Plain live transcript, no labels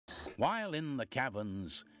While in the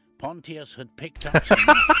caverns, Pontius had picked up some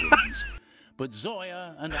mushrooms, but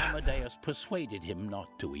Zoya and Amadeus persuaded him not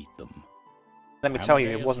to eat them. Let me tell you,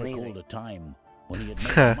 it wasn't easy. A time when he had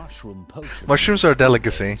made a mushroom potion. Mushrooms are a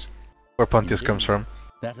delicacy, where Pontius comes from.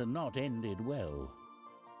 That had not ended well.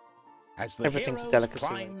 As the Everything's a delicacy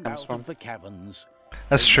when it climbed comes out from. of the caverns,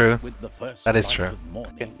 That's true. with the first That is light true. of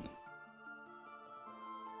morning.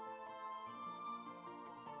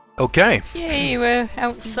 Okay. Yay, we're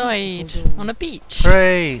outside on a beach.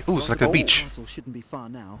 Hooray! Ooh, it's like a beach. Shouldn't be far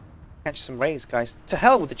now. Catch some rays, guys. To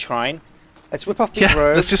hell with the Trine. Let's whip off these Yeah,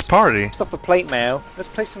 robes. let's just party. Stop the plate mail. Let's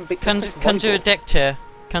play some big. Conjure a deck chair.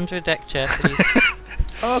 Conjure a deck chair, please.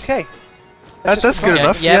 Oh, okay. That's good Okay,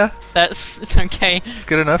 enough, yep, yeah. It's okay. It's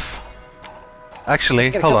good enough.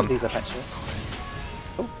 Actually, Get a hold couple on. of these up, actually.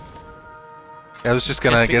 I was just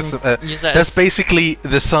gonna get Yes, we some. can use that That's as- basically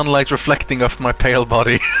the sunlight reflecting off my pale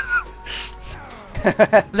body.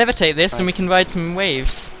 Levitate this and we can ride some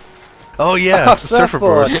waves. Oh yeah, Oh, the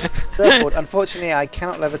surfboard. Surfboard. Unfortunately, I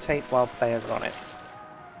cannot levitate while players are on it.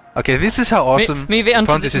 Okay, this is how awesome move it onto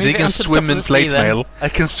Pontius is. He can swim in plate mail. I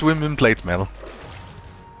can swim in plate mail.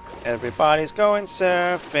 Everybody's going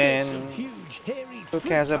surfing. Who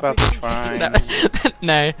cares about the Trine?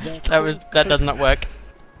 No, that does not work.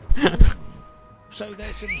 So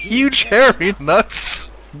there's some Huge hairy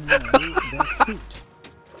nuts. No, they're fruit.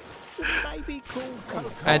 Should maybe call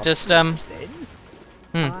I just I don't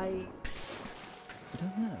know.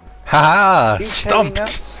 Haha! Huge hairy Stumped!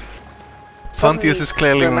 nuts. Pontius is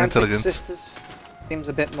clearly more Romantic intelligent. Sisters seems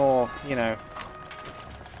a bit more, you know,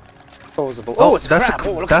 plausible. Oh, it's a that's crab.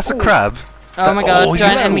 Oh, look that's at- a crab. Oh my god, oh,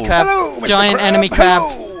 giant hello. enemy crab. Hello, Mr. Giant Crab. enemy crab.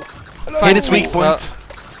 Hello. Hello. Hit its weak Well, point.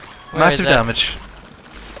 where Massive is it? damage.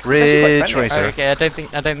 actually quite Ridge friendly. Oh, Racer. okay, I don't think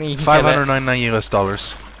you can kill it. $599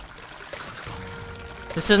 US.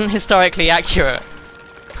 This isn't historically accurate.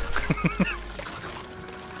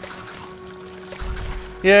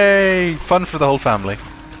 Yay! Fun for the whole family.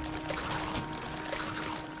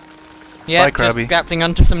 Yeah, Bye, Krabby. just grappling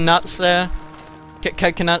onto some nuts there.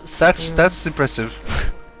 Coconuts. That's impressive.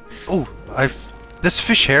 Oh, there's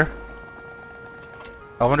fish here.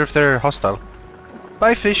 I wonder if they're hostile.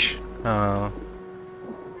 Bye, fish. Oh.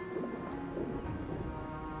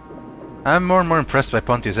 I'm more and more impressed by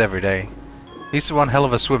Pontius every day. He's one hell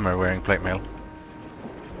of a swimmer wearing plate mail.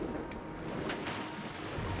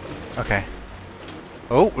 Okay.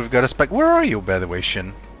 Oh, we've got a spec. Where are you, by the way,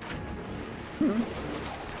 Sjin?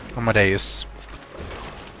 Amadeus.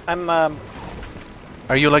 I'm Are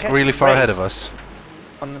you like Catching really far ahead rays. of us?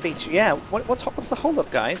 on the beach. Yeah. What's the hold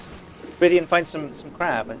up, guys? Rythian finds some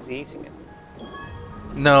crab and is he eating it?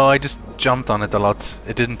 No, I just jumped on it a lot.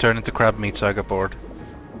 It didn't turn into crab meat, so I got bored.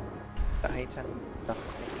 I hate stuff.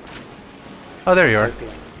 Oh, there you are. Utopia.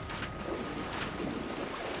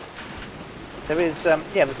 There is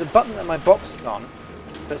yeah, there's a button that my box is on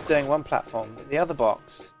that's doing one platform. The other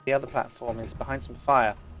platform is behind some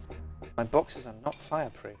fire. My boxes are not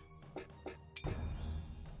fireproof.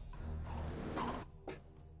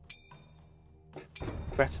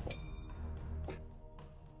 Regrettable.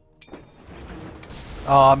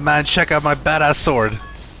 Oh man, check out my badass sword.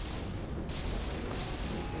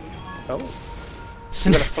 Oh, So,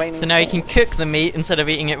 you got a flaming so now you sword. can cook the meat instead of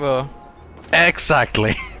eating it raw.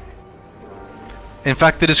 Exactly. In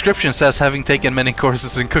fact, the description says having taken many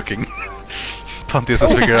courses in cooking. Pontius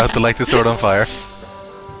has figured out to light the sword on fire.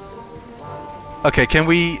 Okay, can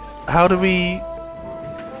we... How do we...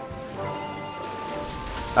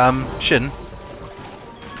 Sjin?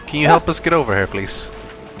 Can you help us get over here, please?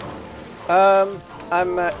 I'm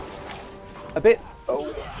a bit.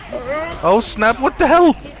 Oh. Oh snap, what the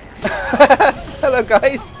hell? Hello,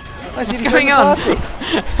 guys. Nice What's to going join on? the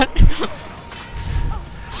party.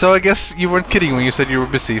 So I guess you weren't kidding when you said you were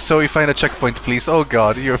busy. So we find a checkpoint, please. Oh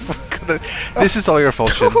god, you're gonna... This is all your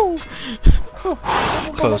fault, Sjin.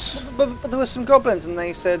 Close. But there were some goblins, and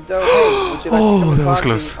they said, "Oh, hey, would you like to come Oh, and that was party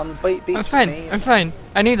close. on the beach I'm with fine, me?" I'm fine.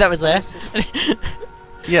 I knew that was there.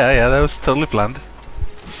 Yeah, that was totally planned.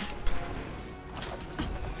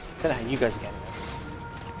 I don't know how you guys are getting this.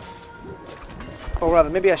 Or rather,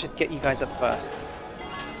 maybe I should get you guys up first.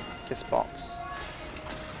 This box.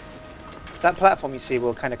 That platform you see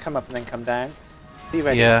will kind of come up and then come down. Be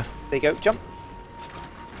ready. Yeah. There you go. Jump.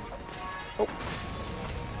 Oh.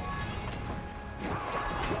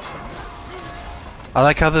 I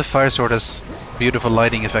like how the fire sword has beautiful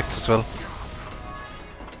lighting effects as well.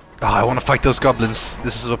 Oh, I want to fight those goblins.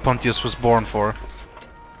 This is what Pontius was born for.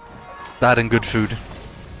 That and good food.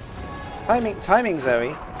 Timing,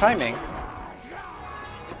 Zoey. Timing.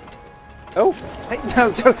 Oh, hey,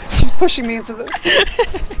 no, don't. She's pushing me into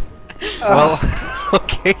the... Well,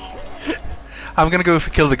 okay. I'm gonna go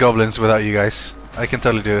kill the goblins without you guys. I can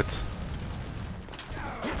totally do it.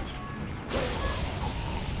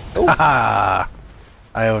 Haha!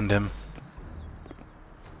 I owned him.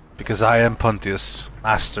 Because I am Pontius,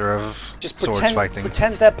 master of Just swords fighting.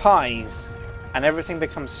 pretend they're pies, and everything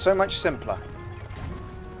becomes so much simpler.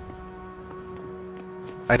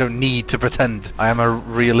 I don't need to pretend. I am a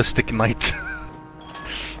realistic knight.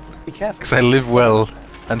 Be careful. Because I live well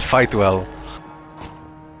and fight well.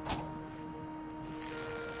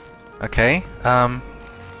 Okay,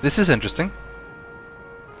 this is interesting.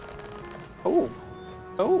 Oh.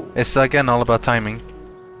 Oh. It's again all about timing.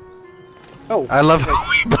 Oh. I love how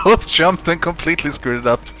we both jumped and completely screwed it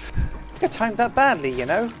up. I timed that badly, you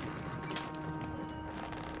know?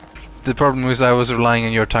 The problem is I was relying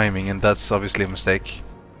on your timing, and that's obviously a mistake.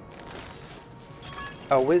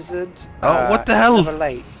 A wizard. Oh, what the hell? Never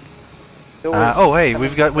late. Oh, hey,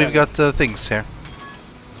 we've got things here.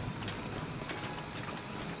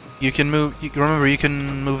 You can move. Remember, you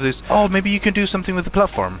can move this. Oh, maybe you can do something with the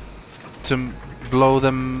platform to blow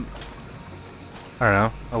them. I don't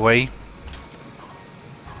know, away.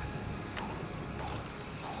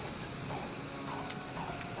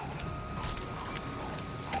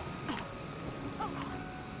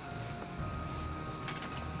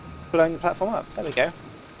 Blowing the platform up. There we go.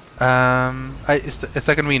 Is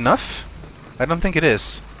that gonna be enough? I don't think it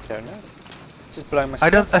is. Don't know. Just blowing my.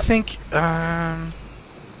 I think.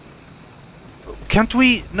 Can't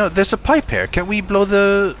we? No, there's a pipe here. Can we blow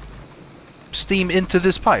the steam into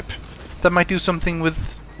this pipe? That might do something with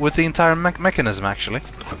the entire mechanism, actually.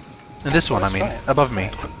 And this one, I mean, above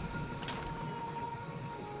me.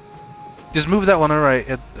 Just move that one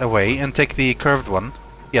away and take the curved one.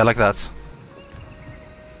 Yeah, like that.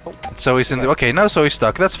 Oh, so he's in the. Okay, now so he's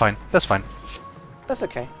stuck. That's fine. That's fine. that's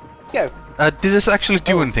okay. Go. Did this actually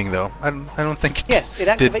do anything though? I don't think. It Yes, it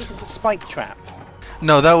activated the spike trap.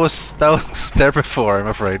 No, that was there before. I'm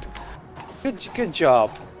afraid. Good job.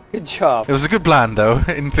 Good job. It was a good plan though,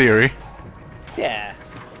 in theory. Yeah.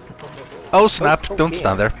 Oh snap! Oh, Don't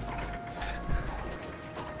stand there.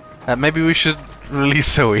 Maybe we should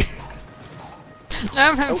release Zoey. No,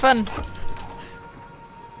 I'm having fun.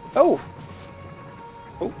 Oh.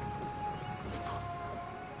 Oh.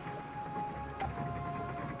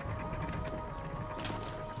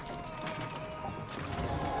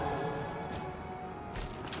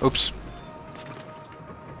 Oops.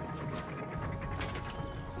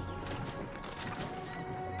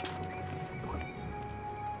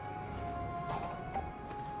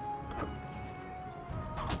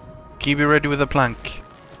 Keep you ready with a plank.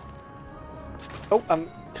 Oh, I'm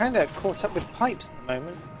kind of caught up with pipes at the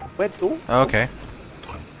moment. Oh. Okay.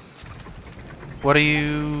 What are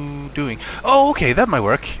you doing? Oh, okay, that might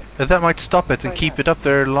work. That might stop it and keep it up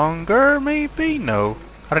there longer, maybe? No.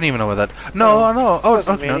 I don't even know what that... No, no. Oh,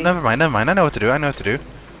 doesn't no, really. never mind. I know what to do. I know what to do.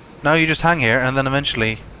 Now you just hang here and then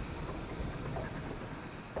eventually...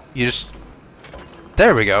 You just...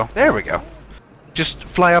 There we go. There we go. Just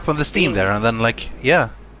fly up on the steam there and then, like, yeah.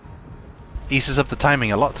 Eases up the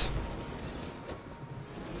timing a lot.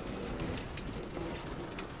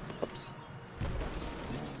 Oops.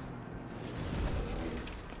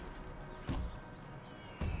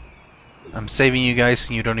 I'm saving you guys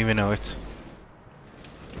and you don't even know it.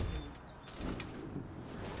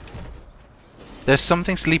 There's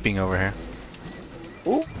something sleeping over here.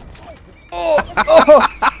 Oh. Oh. Oh.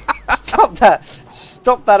 Stop that.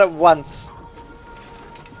 Stop that at once.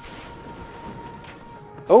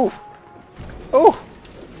 Oh. Oh.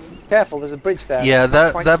 Careful, there's a bridge there. Yeah,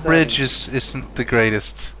 It's quite that stony. bridge isn't the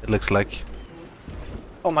greatest, it looks like.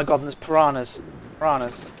 Oh my god, there's piranhas.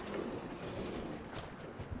 Piranhas.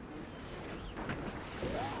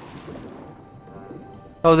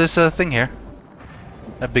 Oh, there's a thing here.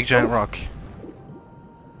 A big giant rock.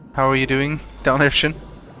 How are you doing down there, Sjin?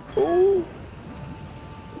 Ooh.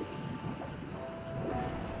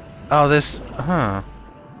 Oh, this... Huh.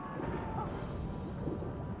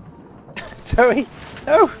 Zoey,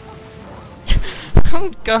 no!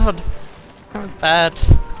 Oh god. That was bad.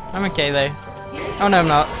 I'm okay though. Oh no, I'm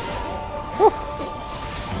not.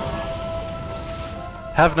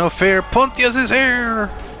 Have no fear, Pontius is here!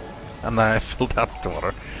 And then I fell down the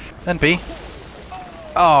water. Then B.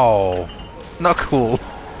 Oh, not cool.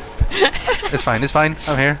 It's fine,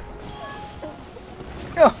 I'm here.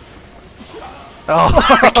 Oh, Oh,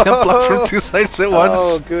 I can't block from two sides at once.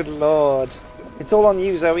 oh good lord. It's all on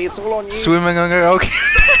you, Zoey, it's all on you. Swimming on her, okay.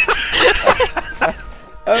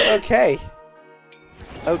 Oh, okay.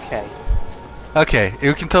 Okay. Okay,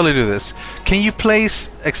 you can totally do this. Can you place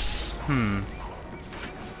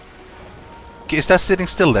Is that sitting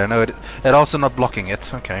still there? No, it also not blocking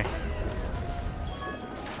it. Okay.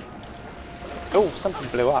 Oh, something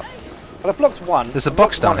blew up. But I blocked one. There's a I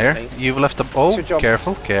box blocked down one at here. least. You've left a... Oh, Good job.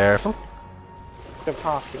 careful, careful. Good job,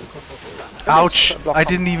 half healed. Ouch! Put a block I on.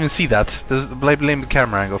 didn't even see that. There's blame the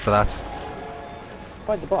camera angle for that.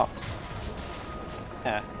 Find the box.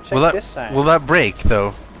 Yeah. Check Will this out. that break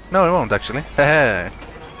though? No, it won't actually. Heh.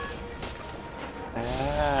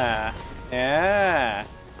 Ah. Yeah.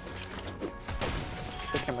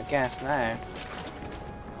 Looking my gas now.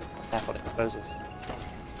 Careful, it exposes.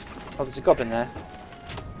 Oh, there's a goblin there.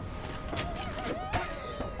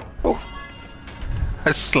 Oh.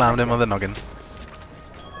 I slammed him on the noggin.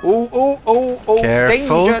 Oh, oh, oh, oh.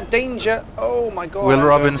 Careful. Danger, danger. Oh my god. Will I'm going to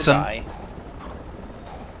Robinson. die.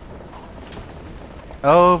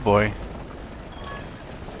 Oh boy.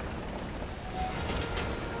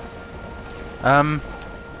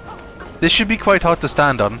 This should be quite hard to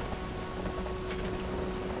stand on.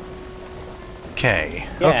 Okay.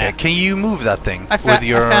 Yeah. Okay. Can you move that thing I with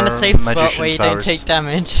your found a safe spot magician's where you powers? don't take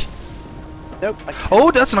damage. Nope. I can't.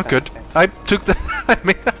 Oh, that's not good. Okay. I took the.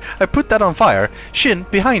 I put that on fire. Sjin,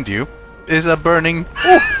 behind you is a burning,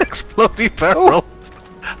 exploding barrel.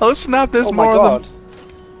 Oh snap! There's Oh my more god. of them.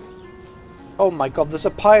 Oh my god, there's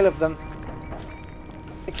a pile of them.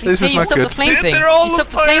 This Hey, is you not stopped good. the flame thing. They're all You on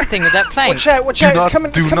stopped the fire. flame thing with that plane. Watch out, watch Do out, not- it's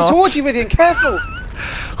coming do towards not. you, Rythian, careful!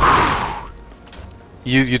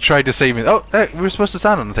 You tried to save me. Oh, hey, we were supposed to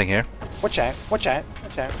stand on the thing here. Watch out, watch out,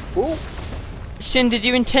 watch out. Ooh. Sjin, did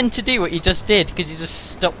you intend to do what you just did? Because you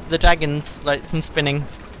just stopped the dragons like from spinning.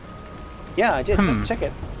 Yeah, I did. Check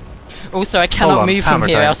it. Also, I cannot on, move from hammer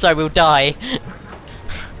here, time. else I will die.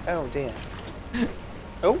 Oh dear.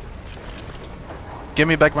 Oh, Give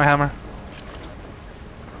me back my hammer.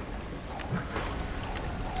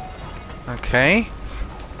 Okay.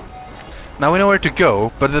 Now we know where to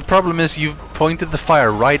go, but the problem is you've pointed the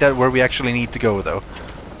fire right at where we actually need to go, though.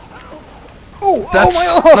 oh, That's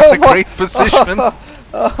oh my not a great position.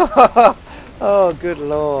 Oh, good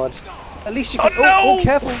lord. At least you can. Oh, no! Oh,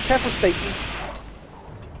 careful, careful, Stakey.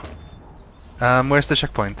 Where's the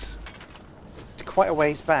checkpoint? It's quite a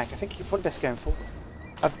ways back. I think you're probably best going forward.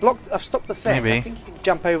 I've stopped the thing. Maybe. I think you can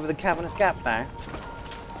jump over the cavernous gap now.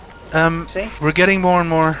 See? We're getting more and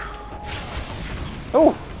more.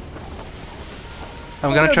 Oh!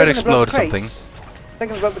 I'm Oh, gonna no, try to they're blow explode the something. crates. They're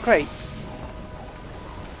gonna blow up the crates.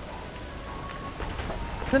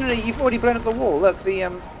 No, no, no, you've already blown up the wall. Look, the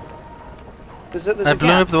there's a I blew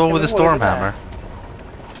gap up the wall in with a over storm there. hammer.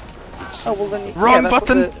 Oh well, then. Wrong that's what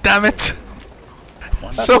button! Damn it!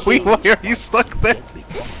 That's So what we- why are you stuck there?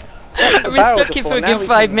 I've been stuck here for a good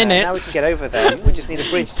 5 minutes. Now we can get over there. We just need a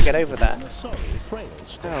bridge to get over there. Sorry, frail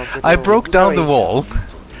Oh, good I lord. broke down the Zoey. wall.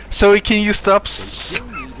 So can you stop?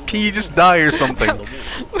 Can you just die or something?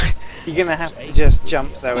 You're gonna have to just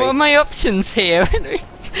jump, Zoe. What are my options here?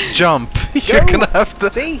 Jump! You're Go. gonna have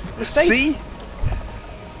to. See, we're safe. See?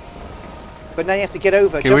 But now you have to get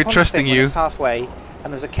over. Okay, Jump we're on the trusting thing when you. it's halfway,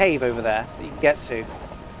 and there's a cave over there that you can get to.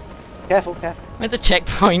 Careful, careful. With the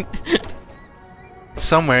checkpoint.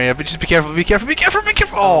 Somewhere, yeah, but just be careful, be careful, be careful, be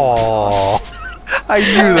careful! Oh, I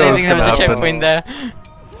knew I that don't was think there gonna was a happen. checkpoint there.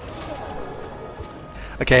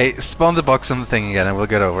 Okay, spawn the box on the thing again and we'll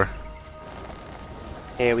get over.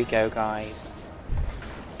 Here we go, guys.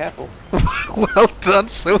 Careful. Well done,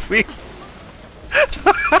 Zoey!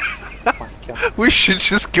 Oh my god. We should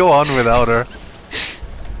just go on without her.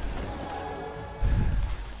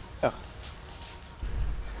 Oh.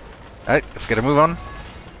 Alright, let's get a move on.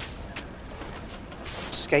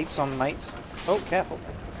 Skates on, mates. Oh, careful.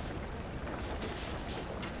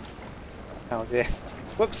 Oh dear.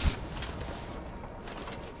 Whoops.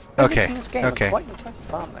 Physics Okay, in this game okay. are quite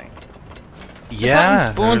impressive, aren't they?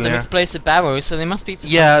 Yeah, Spawns really of are. explosive barrels, so they must be. For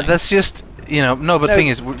Yeah, something. that's just, you know, no, but the No, thing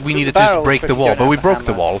is, we the needed to barrels break the when you wall, don't but we have the broke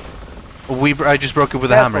the hammer. wall. I just broke it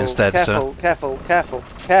with a hammer instead, careful, so... Careful, careful,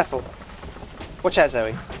 careful. Watch out,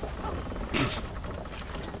 Zoe.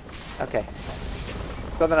 Okay.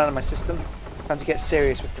 Got that out of my system. Time to get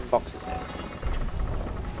serious with some boxes here.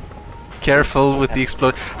 Careful with the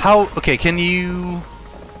explode. How? Okay, can you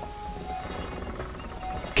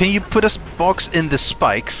put a box in the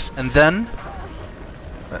spikes and then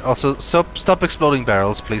also stop exploding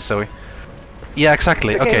barrels, please, Zoe. Yeah,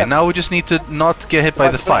 exactly. Okay, Okay, look. now we just need to not get hit by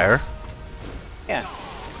the fire. flames. Yeah.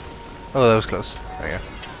 Oh, that was close. There you go.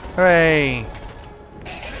 Hooray!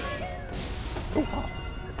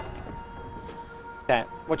 Okay.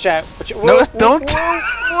 Watch out. Watch out. No, Whoa, don't.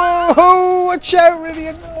 Whoa, whoa, watch out,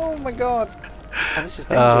 Rythian. Oh my god. Oh, this is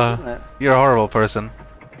dangerous, isn't it? You're a horrible person.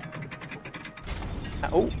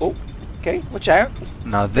 Oh, oh. Okay, watch out.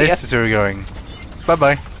 Now this Yeah. is where we're going. Bye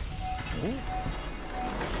bye.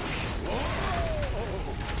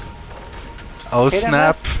 Oh Okay, then,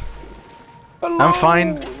 snap! I'm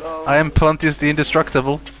fine. I am Pontius the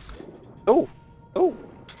Indestructible. Oh! Oh!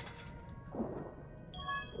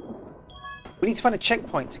 We need to find a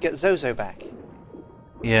checkpoint to get Zozo back.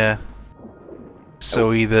 Yeah.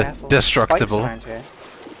 Zoey the Careful, Destructible. spikes around here.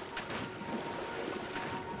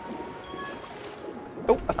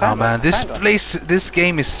 Oh, I Oh found man, one, I this found one. place, this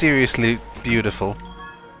game is seriously beautiful.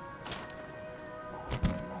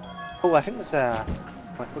 Oh, I think there's a...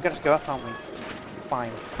 We're gonna have to go up, aren't we?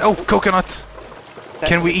 Fine. Oh, coconut!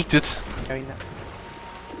 Can we eat it? Hairy nuts.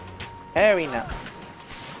 Hairy nuts.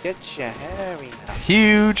 Get your hairy nuts.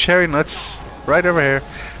 Huge hairy nuts. Right over here.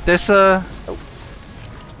 There's a... Oh.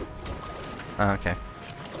 Okay.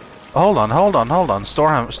 Hold on.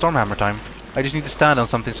 Stormhammer time. I just need to stand on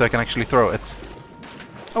something so I can actually throw it.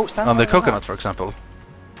 Oh, stand On the my coconut, nuts. for example.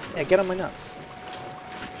 Yeah, get on my nuts.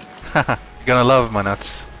 Haha, you're gonna love my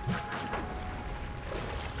nuts.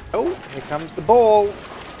 Oh, here comes the ball.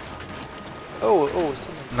 Oh,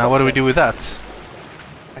 something's Now what do we up do with that? there.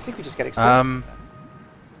 I think we just get experience.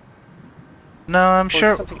 No, I'm there's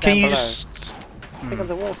sure... something Can down you below. just... I think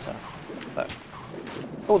underwater. Look.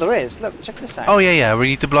 Oh, there is. Look, check this out. Oh yeah, we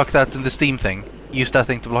need to block that in the steam thing. Use that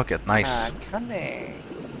thing to block it. Nice. Ah, cunning.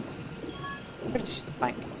 I'm gonna use the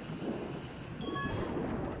plank.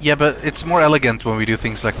 Yeah, but it's more elegant when we do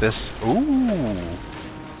things like this. Ooh.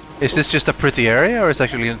 Is this just a pretty area, or is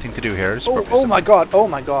actually anything to do here? It's probably Oh some- my god, oh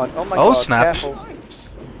my god, oh my Oh, god, snap. careful.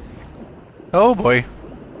 Oh boy.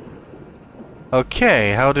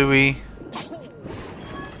 Okay, how do we...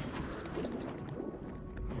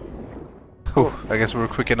 Whew, I guess we were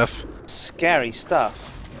quick enough. Scary stuff.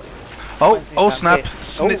 Oh, Reminds me oh of that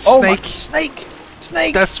snap! bit. Oh my Snake! snake!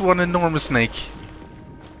 Snake! That's one enormous snake.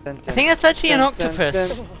 Dun, I dun, think that's actually an dun, dun,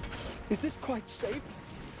 octopus. dun. Is this quite safe?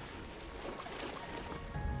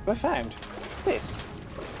 What have I found? This.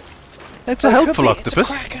 It's a Oh, it could helpful be. octopus. It's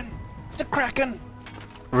a kraken! It's a kraken!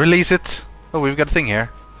 Release it. Oh, we've got a thing here.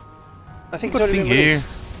 I think Good it's already thing been here.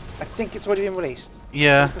 released. I think it's already been released.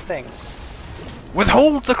 Yeah. That's the thing.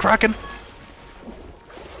 Withhold the kraken.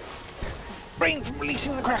 Refrain from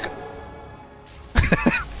releasing the kraken!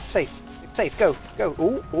 Safe. It's safe. Go. Go.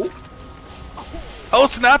 Ooh. Ooh. Oh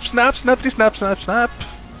snap! Snap! Snappity! Snap! Snap! Snap!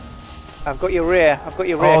 I've got your rear. I've got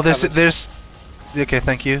your rear. Oh, covered. there's. Okay,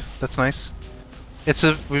 thank you. That's nice. It's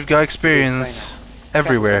a. We've got experience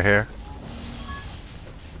everywhere here.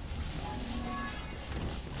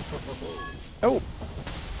 Oh.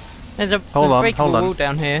 There's a Hold on, breakable hold on. wall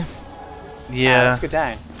down here. Yeah. Let's go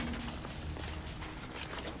down.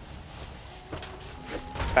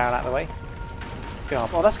 Barrel out of the way. Go on.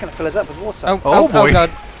 Oh, that's going to fill us up with water. Oh, boy. Oh god.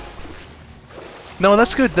 No,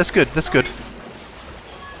 that's good. That's good. That's good.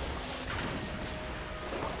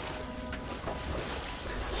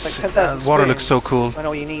 It's like 10,000 water looks so spoons cool. When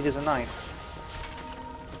all you need is a knife.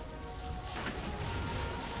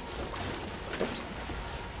 Oops.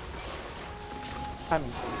 I'm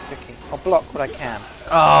tricky. I'll block what I can.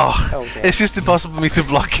 Oh, Oh dear. it's just impossible for me to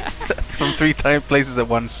block from 3 places at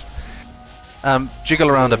once. Jiggle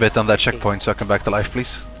around a bit on that checkpoint so I come back to life,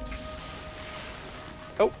 please.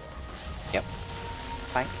 Oh. Yep.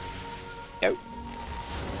 Thank. Yo.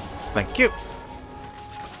 Thank you.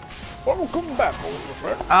 Welcome back, old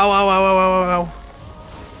friend. Ow, ow, ow, ow, ow, ow, ow.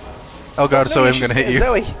 Oh god, so I'm gonna hit you.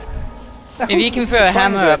 Zoe. No, If you can throw a try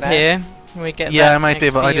and hammer do it up now. here, we get Yeah, that I might be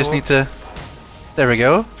next able. I just deal. need to. There we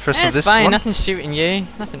go. First of It's this fine, one. nothing's shooting you.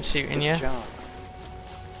 Nothing's shooting you. Good job.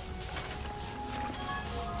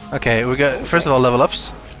 Okay, we got first of all level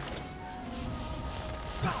ups.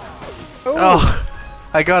 Oh. Oh,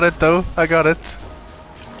 I got it though. I got it.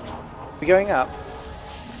 We're going up.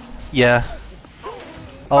 Yeah.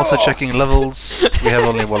 Also checking levels. We have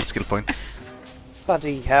only 1 skill point.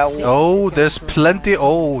 Bloody hell. Oh, there's plenty.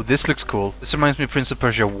 Oh, this looks cool. This reminds me of Prince of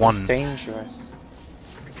Persia 1, Dangerous.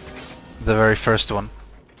 the very first one.